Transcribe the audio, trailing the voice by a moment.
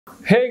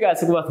Hey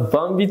guys, welcome back to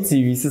Bambi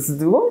TV. So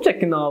today I'm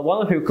checking out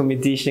one of your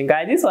recommendation,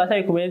 guys. This was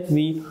actually recommended to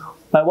me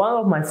by one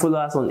of my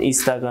followers on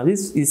Instagram.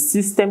 This is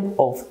System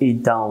of a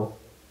Down,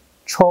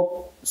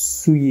 Chop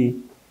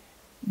Suey.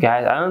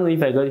 Guys, I don't know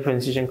if I got the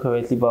pronunciation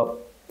correctly, but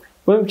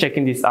we're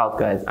checking this out,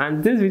 guys.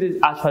 And this video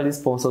is actually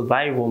sponsored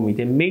by Romy.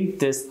 They make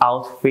this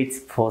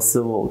outfit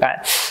possible,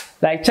 guys.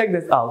 Like, check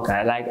this out,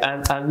 guys. Like,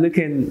 I'm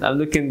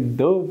looking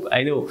dope,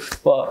 I know.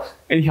 But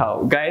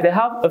anyhow, guys, they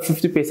have a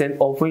 50%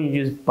 off when you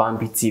use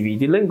Bambi TV.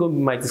 The link will be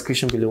in my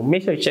description below.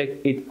 Make sure you check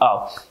it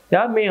out. They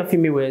have male and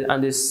female wear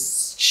and they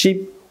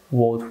ship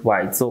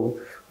worldwide. So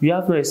we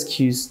have no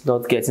excuse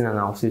not getting an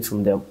outfit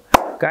from them.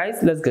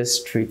 Guys, let's get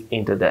straight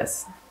into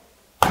this.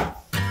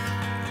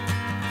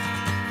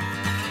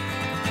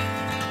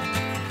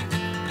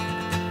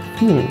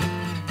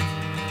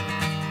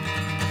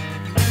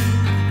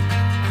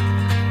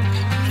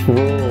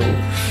 Whoa.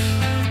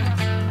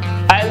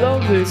 I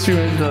love the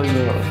instrumental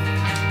though.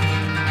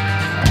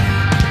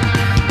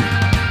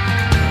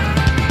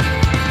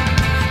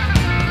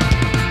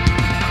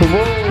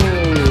 Whoa.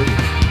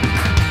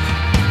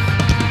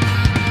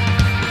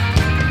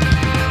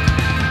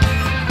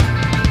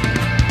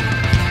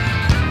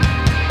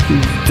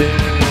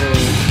 Damn.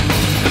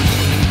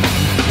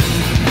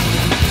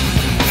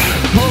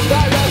 Oh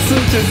god, that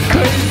suit is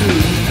crazy.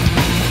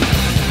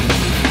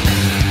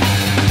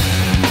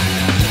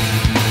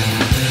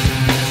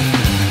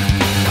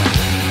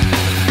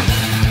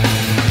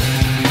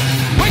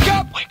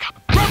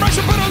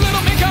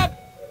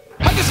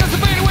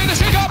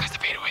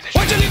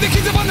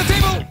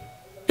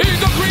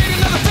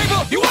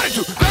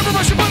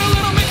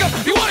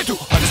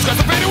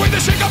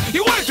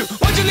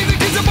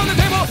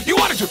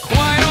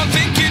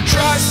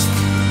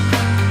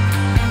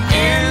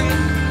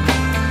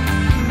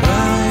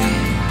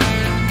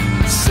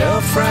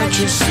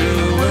 Self-righteous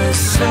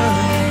suicide.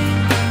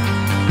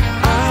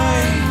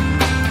 I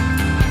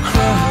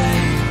cry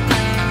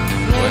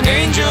when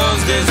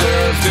angels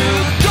deserve to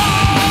die.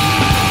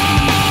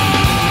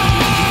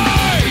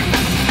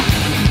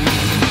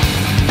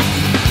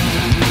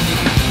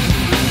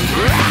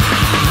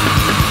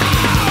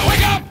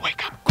 Wake up,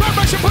 grab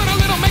brush and put a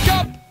little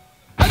makeup.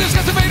 I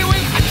discuss the fade away.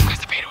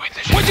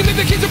 Why'd you leave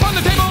the keys upon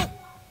the table?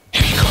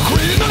 Here you go,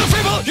 create another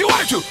fable. You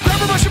wanted to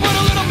grab a brush and put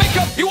a little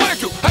makeup. You wanted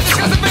to. I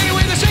discuss the fade away.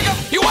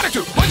 You wanted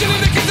to. Why'd you leave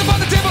the keys upon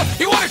the table?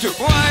 You wanted to.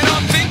 Well, I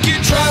don't think you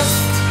trust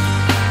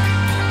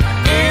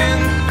in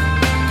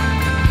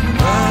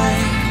my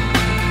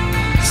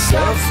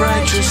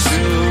self-righteous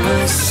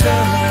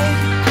suicide.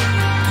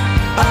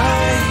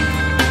 I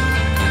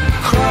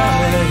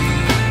cry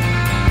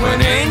when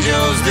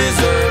angels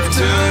deserve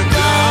to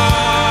die.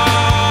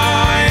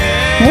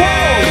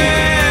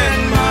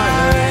 In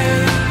my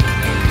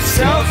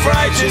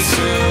self-righteous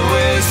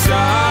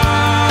suicide.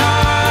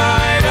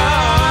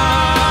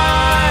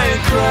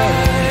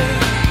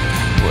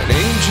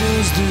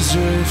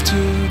 Deserve to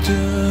die.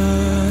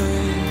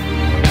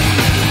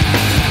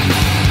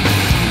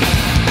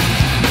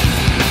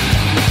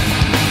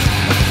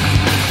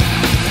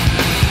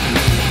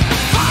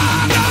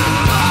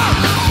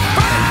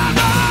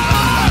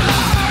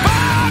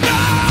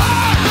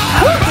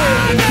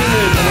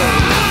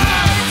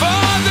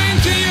 Father,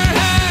 into your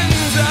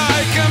hands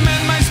I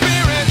commend my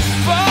spirit.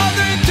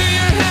 Father, into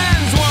your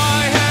hands,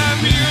 why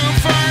have you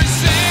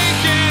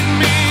forsaken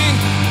me?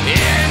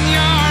 In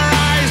your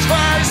eyes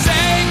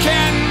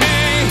forsaken me.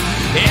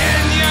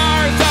 In your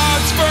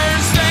thoughts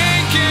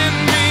forsaken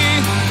me.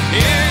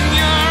 In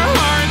your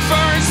heart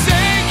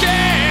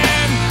forsaken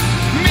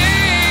me.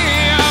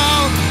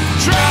 Oh,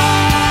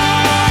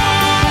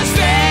 trust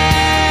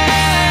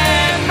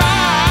in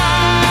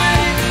my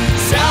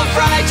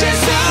self-righteous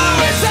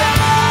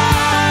suicide.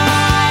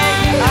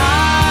 I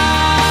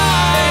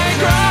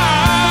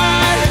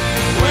cry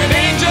when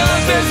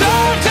angels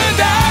deserve to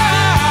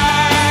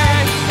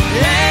die.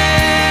 In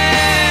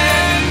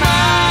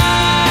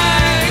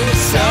my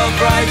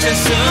self-righteous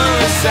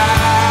suicide.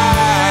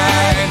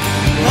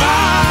 I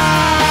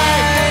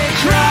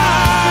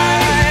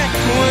cry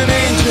when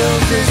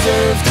angels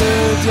deserve to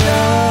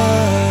die.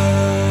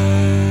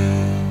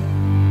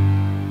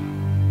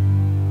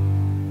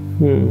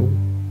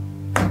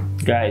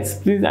 Guys,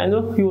 please, I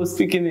know he was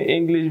speaking in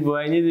English, but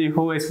I need the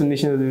whole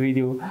explanation of the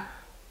video.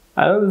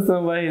 I don't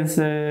understand why he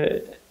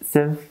said,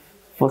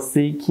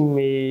 self-forsaking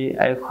me,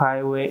 I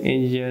cry when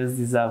angels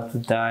deserve to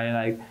die.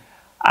 Like,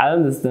 I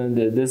understand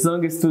that. The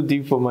song is too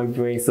deep for my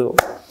brain, so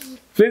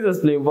please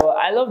explain. But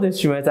I love the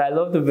instrument, I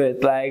love the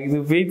beat. Like,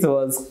 the beat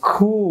was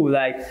cool.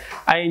 Like,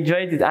 I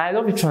enjoyed it. I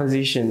love the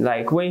transition.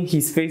 Like, when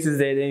his face is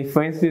there, then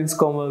friends things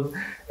come up.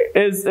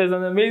 It's an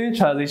amazing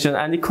transition,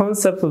 and the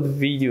concept of the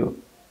video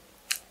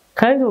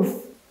kind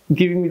of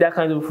giving me that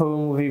kind of horror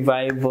movie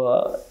vibe,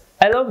 but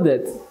I loved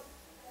it.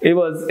 It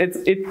was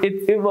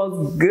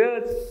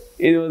good.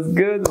 It was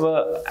good,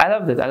 but I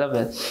loved it.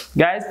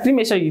 Guys, please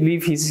make sure you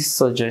leave his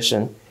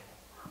suggestion.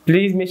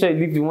 Please make sure you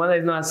leave the one that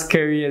is not as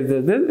scary as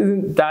this. This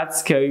isn't that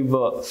scary,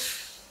 but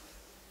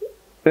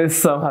it's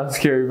somehow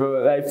scary.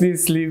 But like,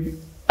 please leave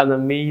an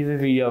amazing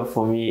video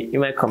for me in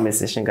my comment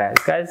section, guys.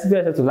 Guys, be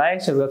sure to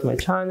like, subscribe to my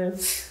channel.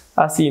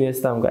 I'll see you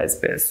next time, guys.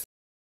 Peace.